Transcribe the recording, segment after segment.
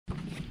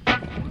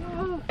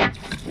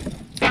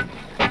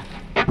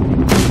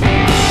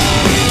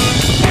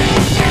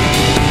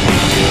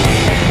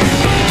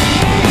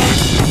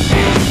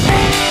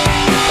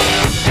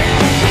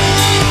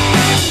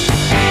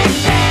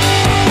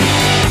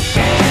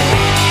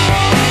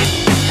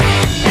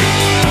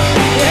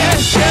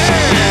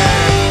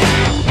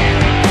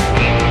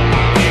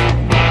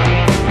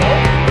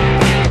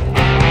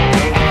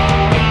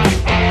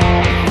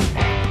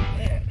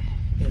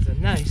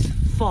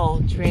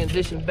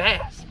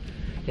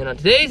And on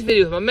today's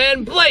video with my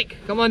man Blake,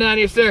 come on down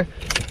here, sir.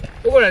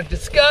 We're going to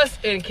discuss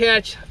and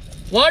catch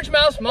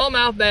largemouth,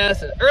 smallmouth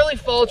bass in early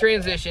fall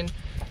transition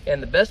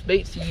and the best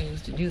baits to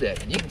use to do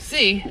that. And you can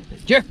see the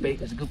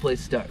jerkbait is a good place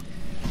to start.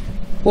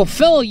 Well,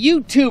 fellow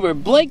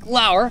YouTuber Blake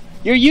Lauer,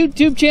 your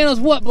YouTube channel is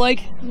what,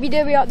 Blake?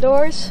 BW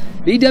Outdoors.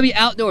 BW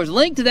Outdoors.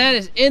 Link to that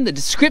is in the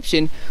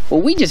description.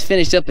 Well, we just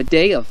finished up a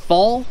day of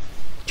fall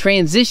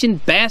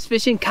transition bass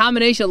fishing,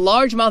 combination of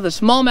largemouth and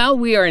smallmouth.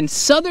 We are in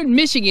southern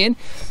Michigan,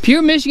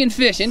 pure Michigan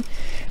fishing.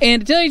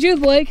 And to tell you the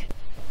truth, Blake,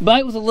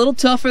 bite was a little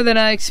tougher than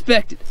I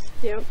expected.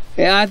 Yep.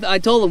 Yeah, I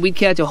told them we'd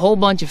catch a whole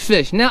bunch of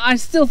fish. Now, I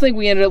still think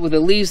we ended up with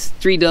at least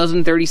 3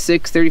 dozen,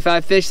 36,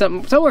 35 fish,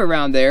 somewhere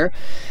around there.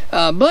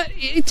 But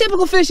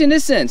typical fish in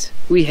this sense.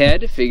 We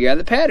had to figure out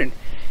the pattern.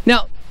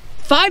 Now,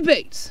 5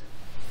 baits.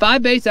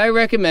 5 baits I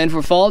recommend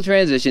for fall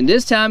transition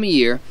this time of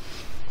year.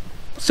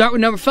 Start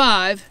with number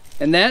 5,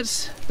 and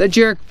that's the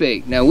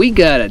jerkbait. Now, we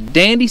got a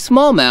dandy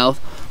smallmouth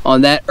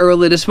on that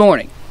early this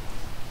morning.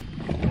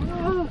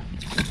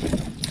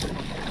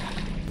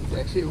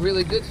 Actually a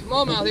really good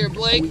smallmouth here,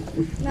 Blake.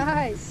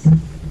 Nice.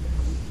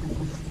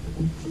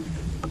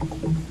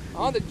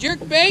 On the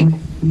jerkbait.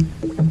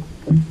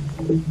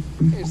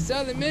 Here's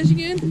southern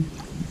Michigan.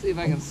 Let's see if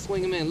I can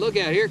swing him in. Look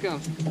out, here it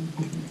comes.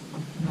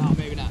 Oh,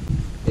 maybe not.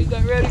 He's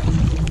not ready.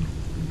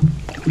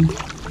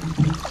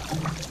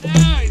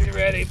 Now he's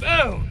ready.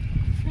 Boom.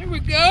 Here we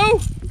go.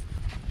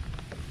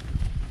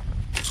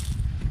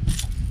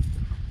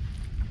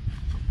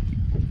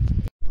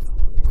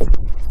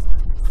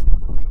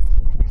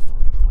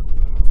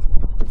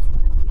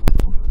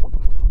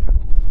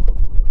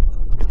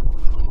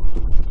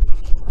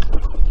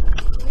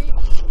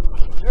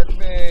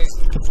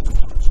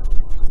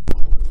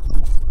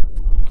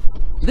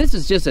 This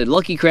is just a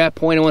Lucky Craft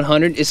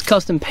 .100. It's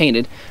custom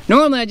painted.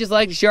 Normally I just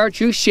like the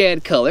chartreuse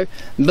shad color,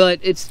 but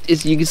it's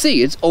you can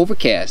see it's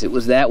overcast. It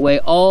was that way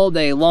all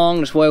day long.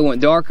 That's why it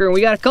went darker, and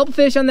we got a couple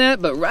fish on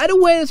that, but right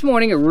away this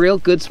morning a real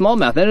good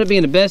smallmouth. Ended up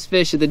being the best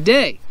fish of the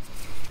day.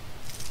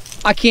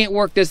 I can't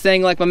work this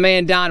thing like my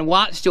man Don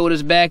Watts showed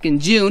us back in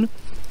June.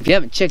 If you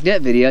haven't checked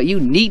that video out, you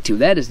need to.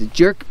 That is the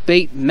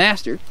jerkbait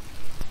master.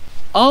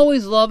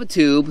 Always love a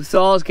tube.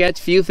 So always catch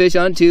a few fish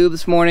on tube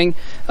this morning,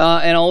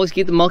 and always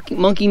keep the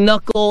monkey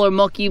knuckle or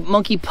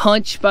monkey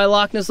punch by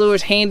Loch Ness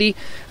Lures handy.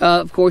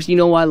 Of course, you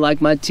know I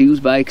like my tubes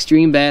by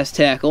Extreme Bass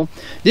Tackle.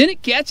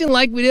 Didn't catch them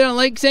like we did on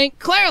Lake St.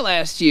 Clair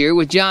last year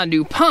with John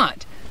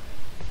DuPont,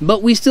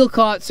 but we still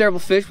caught several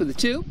fish with the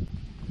tube.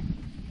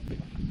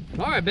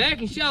 All right,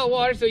 back in shallow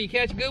water, so you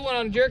catch a good one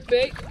on a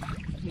jerkbait.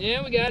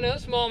 Yeah, we got another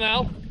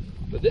smallmouth,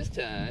 but this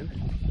time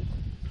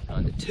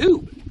on the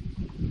tube,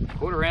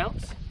 1/4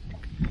 ounce.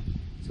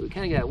 So we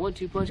kind of got a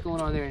 1-2 punch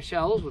going on there in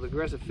shallows with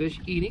aggressive fish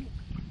eating.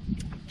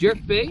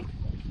 Jerkbait,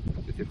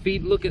 if their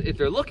feet if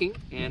they're looking,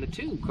 and a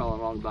tube crawling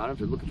along the bottom if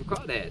they're looking for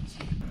crawdads.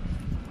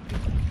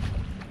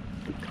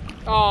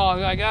 Oh,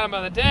 I got him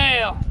by the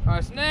tail.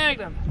 I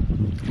snagged him.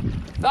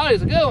 Thought he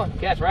was a good one.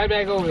 Catch right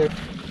back over there.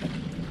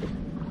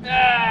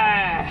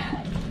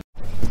 Ah!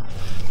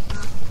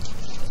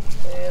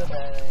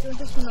 Is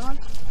this one on?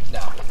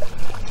 No.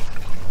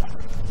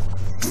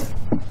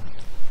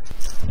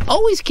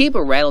 Always keep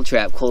a rattle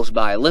trap close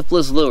by, a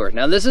lipless lure.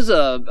 Now this is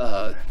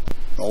a,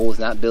 it's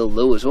not Bill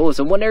Lewis, it's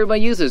the one everybody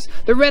uses.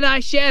 The Red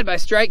Eye Shad by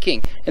Strike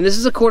King. And this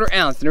is a 1/4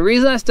 ounce. And the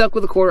reason I stuck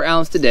with a 1/4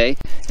 ounce today,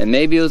 and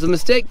maybe it was a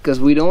mistake because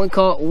we'd only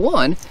caught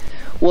one,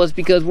 was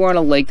because we're on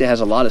a lake that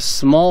has a lot of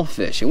small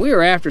fish. And we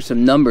were after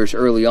some numbers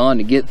early on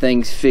to get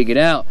things figured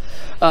out.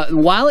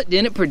 While it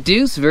didn't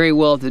produce very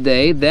well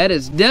today, that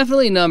is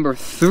definitely number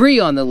 3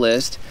 on the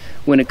list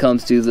when it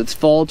comes to this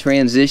fall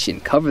transition.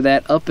 Cover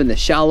that up in the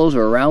shallows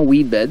or around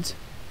weed beds.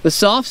 The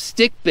soft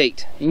stick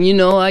bait, and you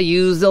know I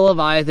use the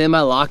Leviathan by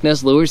Loch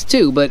Ness Lures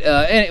too, but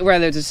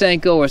whether it's a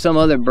Senko or some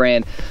other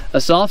brand,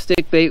 a soft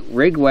stick bait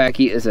rigged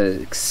wacky is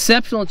an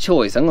exceptional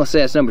choice. I'm going to say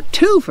that's number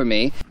 2 for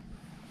me.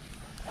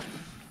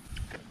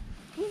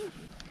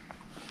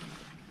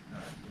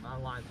 My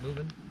line's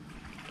moving.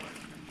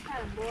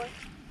 Got him, boy.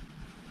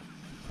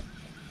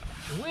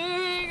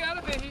 We got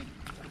a fishy.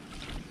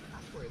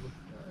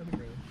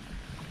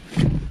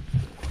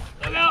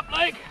 Look out,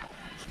 Blake.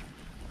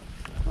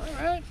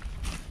 All right.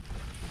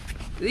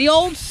 The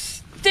old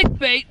stick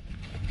bait.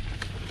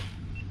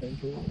 There you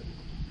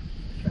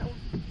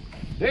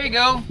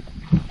go.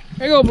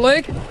 There you go,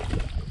 Blake.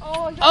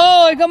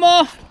 Oh, come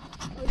off.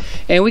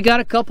 And we got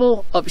a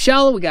couple up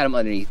shallow. We got them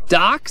underneath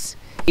docks.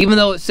 Even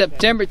though it's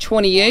September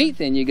 28th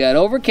and you got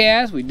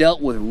overcast, we dealt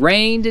with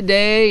rain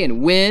today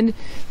and wind.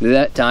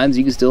 At times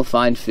you can still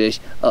find fish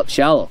up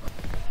shallow.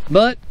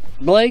 But,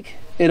 Blake,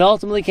 it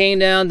ultimately came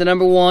down to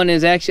number 1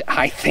 is actually,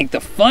 I think, the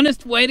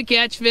funnest way to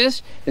catch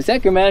fish. Is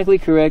that grammatically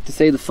correct to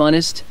say the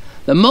funnest?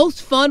 The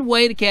most fun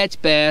way to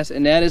catch bass,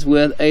 and that is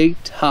with a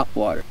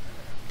topwater.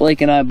 Blake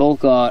and I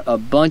both caught a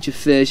bunch of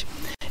fish,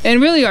 and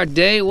really our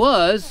day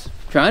was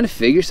trying to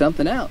figure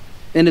something out.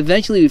 And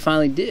eventually we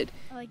finally did.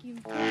 I like you.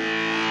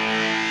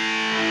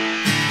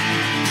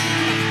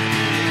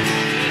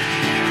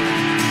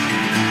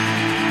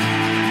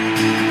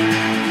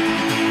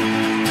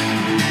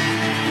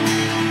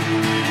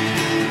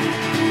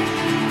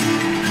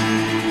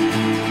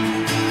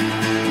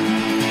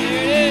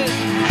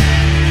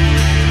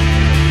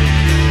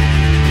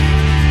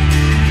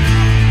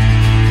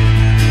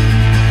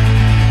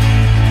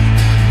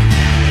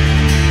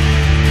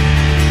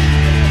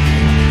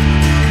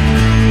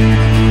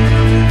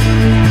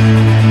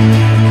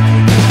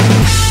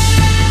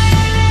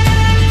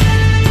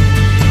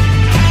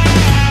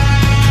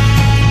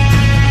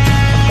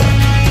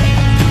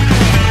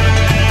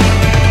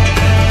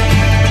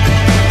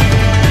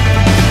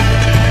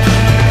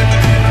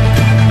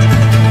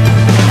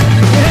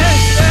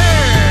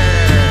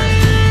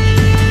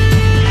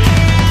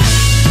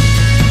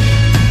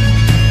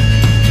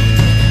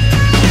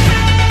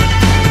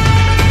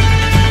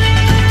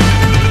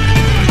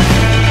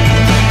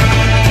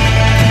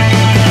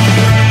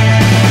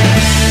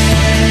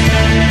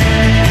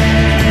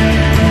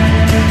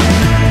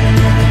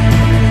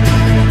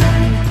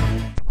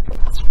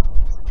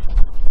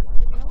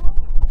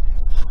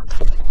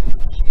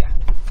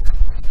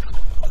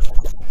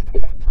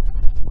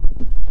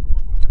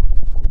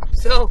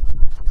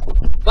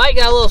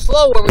 light got a little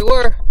slow where we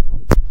were,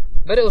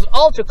 but it was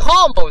ultra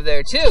calm over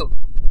there too.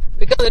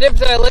 We come to the different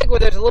side of the lake where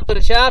there's a little bit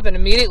of chop, and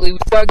immediately we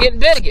start getting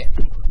big again.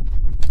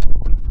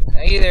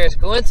 Now, either it's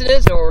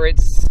coincidence or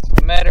it's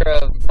a matter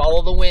of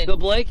follow the wind. So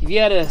Blake, if you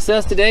had to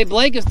assess today,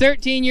 Blake is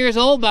 13 years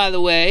old, by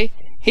the way.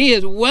 He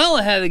is well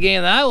ahead of the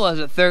game than I was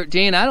at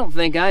 13. I don't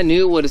think I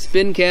knew what a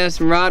spin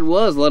casting rod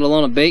was, let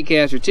alone a bait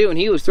caster too, and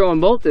he was throwing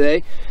both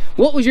today.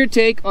 What was your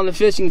take on the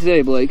fishing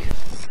today, Blake?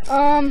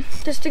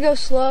 Just to go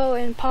slow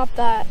and pop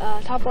that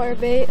topwater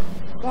bait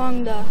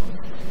along the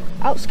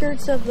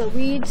outskirts of the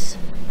weeds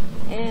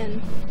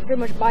and pretty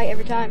much bite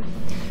every time.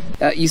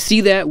 You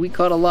see that we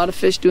caught a lot of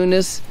fish doing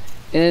this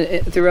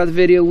throughout the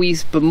video. We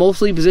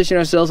mostly position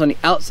ourselves on the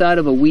outside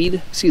of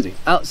a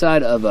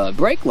outside of a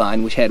break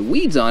line which had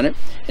weeds on it,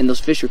 and those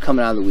fish were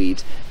coming out of the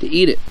weeds to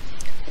eat it.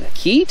 The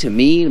key to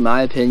me, in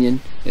my opinion,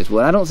 is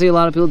what I don't see a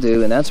lot of people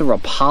do, and that's a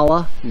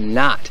Rapala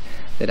knot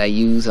that I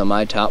use on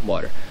my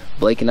topwater.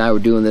 Blake and I were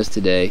doing this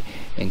today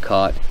and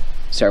caught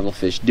several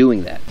fish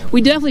doing that.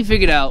 We definitely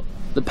figured out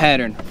the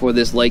pattern for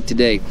this lake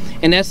today,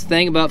 and that's the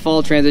thing about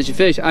fall transition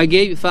fish. I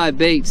gave you 5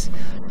 baits.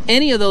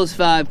 Any of those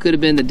 5 could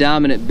have been the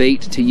dominant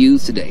bait to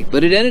use today,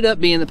 but it ended up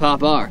being the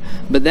Pop-R.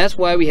 But that's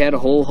why we had a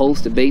whole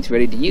host of baits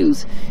ready to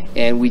use,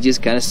 and we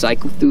just kind of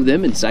cycled through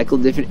them and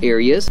cycled different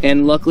areas.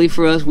 And luckily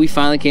for us, we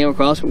finally came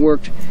across what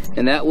worked,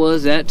 and that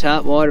was that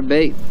topwater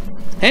bait.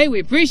 Hey, we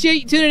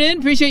appreciate you tuning in,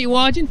 appreciate you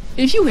watching.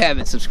 If you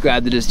haven't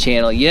subscribed to this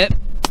channel yet,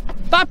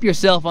 pop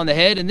yourself on the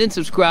head and then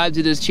subscribe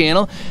to this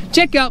channel.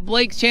 Check out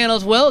Blake's channel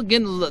as well.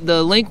 Again,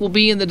 the link will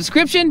be in the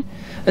description.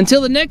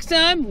 Until the next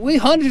time, we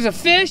hunters of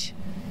fish.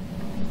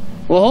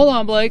 Well, hold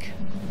on, Blake.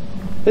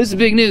 This is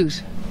big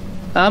news.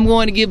 I'm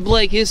going to give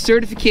Blake his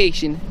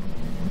certification.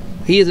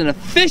 He is an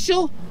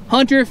official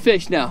hunter of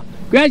fish now.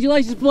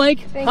 Congratulations,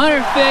 Blake. Thank Hunter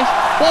you. of fish.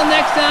 Till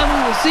next time,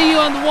 we will see you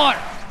on the water.